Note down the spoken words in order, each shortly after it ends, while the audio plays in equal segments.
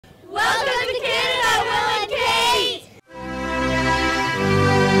Welcome to Canada, Will and Kate!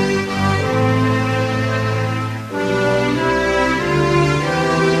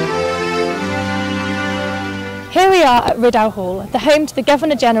 Here we are at Rideau Hall, the home to the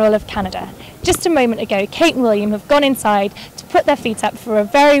Governor-General of Canada. Just a moment ago, Kate and William have gone inside to put their feet up for a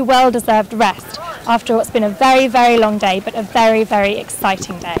very well-deserved rest after what's been a very, very long day, but a very, very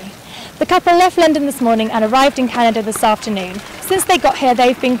exciting day. The couple left London this morning and arrived in Canada this afternoon. Since they got here,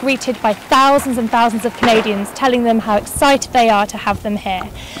 they've been greeted by thousands and thousands of Canadians telling them how excited they are to have them here.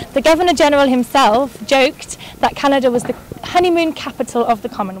 The Governor-General himself joked that Canada was the honeymoon capital of the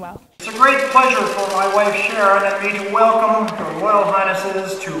Commonwealth. It's a great pleasure for my wife Sharon and me to welcome Her Royal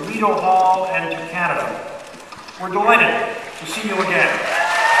Highnesses to Rideau Hall and to Canada. We're delighted to see you again.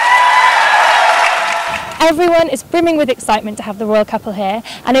 Everyone is brimming with excitement to have the royal couple here,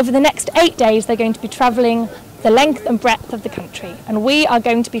 and over the next 8 days they're going to be travelling the length and breadth of the country, and we are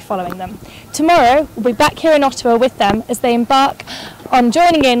going to be following them. Tomorrow we'll be back here in Ottawa with them as they embark on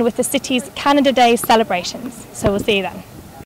joining in with the city's Canada Day celebrations. So we'll see you then.